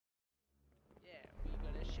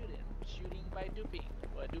by duping,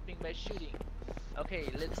 or duping by shooting. Okay,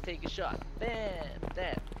 let's take a shot. Bam!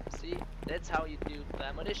 That. See? That's how you do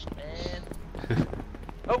ammunition, man.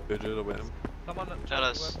 Oh! Go do it with him. Someone Tell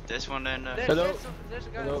us, there's one in there. Hello? There's a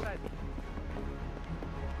guy Hello. inside.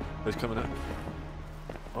 Who's coming up?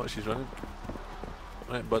 Oh, she's running.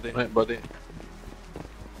 Right, buddy.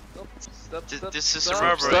 This is a Stop,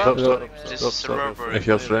 robbery. stop, This is a robbery. If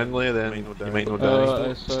you're friendly, then you might not die.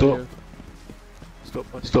 I saw Stop. you.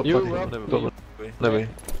 Stop, buddy. Stop, buddy. buddy. Don't Stop. run away.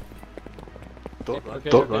 Don't run. Okay,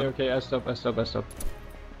 Don't okay, run. okay, I stop.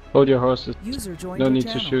 Hold your horses. User joined No your need to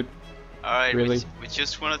channel. shoot. Alright, Really? we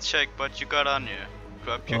just wanna check what you got on you.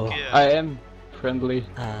 Grab your gear. I am friendly,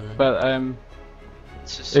 but I'm.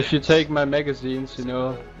 It's If you take my magazines, you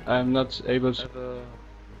know, I'm not able to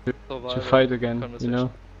fight again, you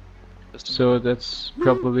know. So that's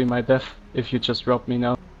probably my death if you just rob me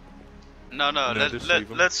now. No, just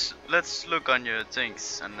leave 'em. let's look on your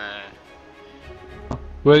things and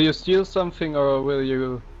Will you steal something or will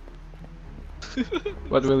you?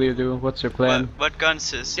 What will you do? What's your plan? what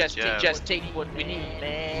guns is it? Just take what we need,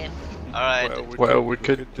 man. Alright, Well, we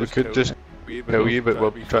could just kill you, but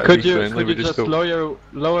we'll try to Could be you friendly. We just don't.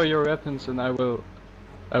 lower your weapons and I will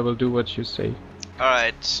do what you say.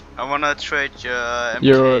 alright. I wanna trade your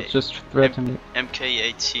You're just threatening.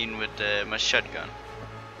 MK18 with my shotgun.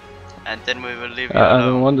 And then we will leave you I alone.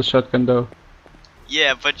 don't want the shotgun though.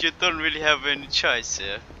 Yeah, but you don't really have any choice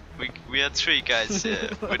here. We are 3 guys here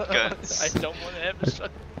with guns. I don't want to have a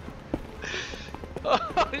shot.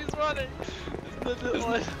 Oh, he's running.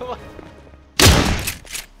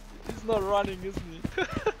 He's not running, isn't he?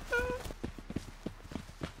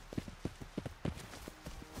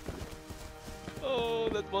 Oh,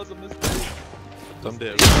 that was a mistake.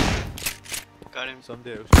 Someday, Got him.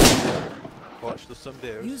 someday. Watch the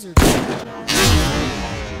someday. User joined your channel.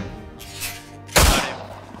 Got him.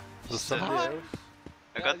 The Still- someday.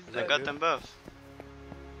 I got them both.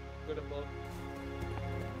 Good above.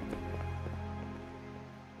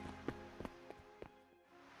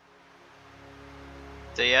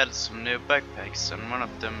 They added some new backpacks, and one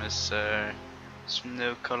of them is some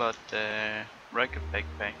new colored rocket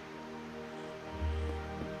backpack.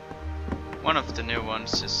 One of the new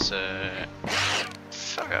ones is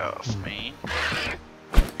fuck off me.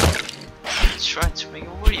 Trying to make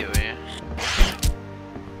a video here.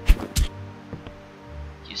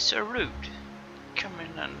 You're so rude.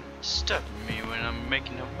 Coming and stopping me when I'm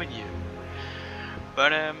making a video.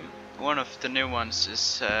 But one of the new ones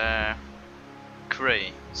is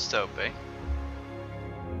gray stope.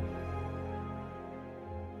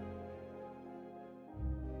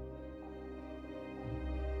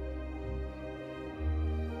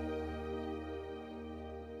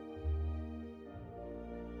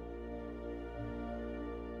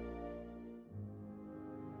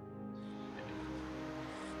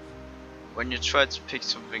 When you try to pick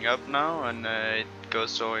something up now and it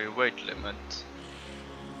goes over your weight limit,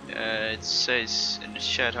 it says in the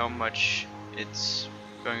chat how much it's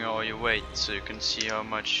going over your weight, so you can see how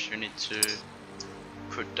much you need to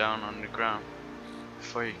put down on the ground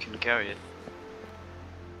before you can carry it.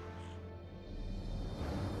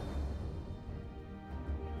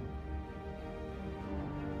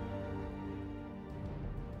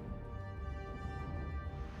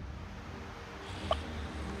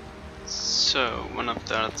 So one of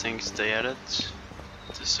the other things they added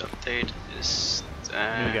this update is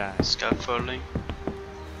scaffolding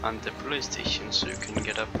on the police station, so you can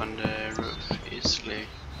get up on the roof easily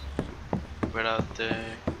without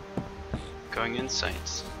going inside.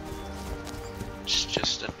 It's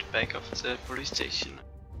just at the back of the police station.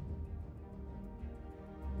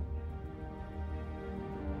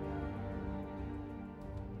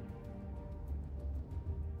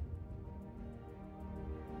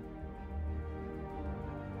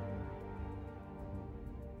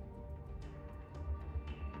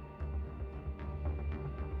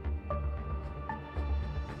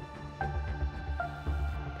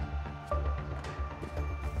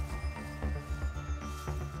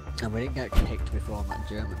 And we didn't get kicked before on that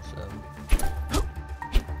German, so...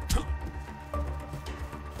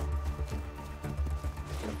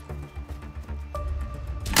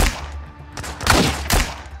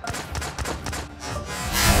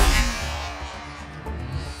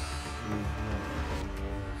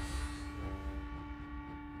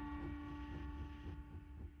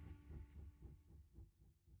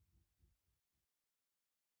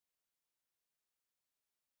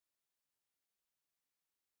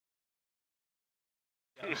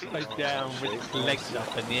 Upside down with his legs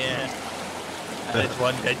up in the air. And there's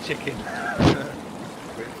one dead chicken.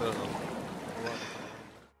 Wait for them.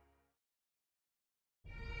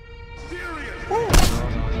 Serious!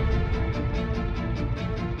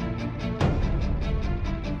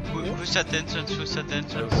 Who said the entrance? Who said the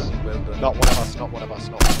entrance? Well done. Not one of us, not one of us,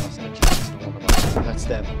 not one of us. Entrance, not one of us. That's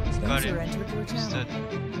them. That's them. Got User it. entered your channel. Understood.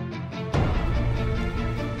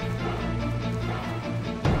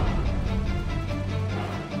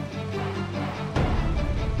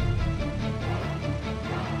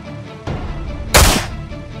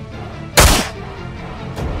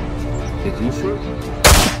 Did you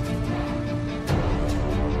shoot?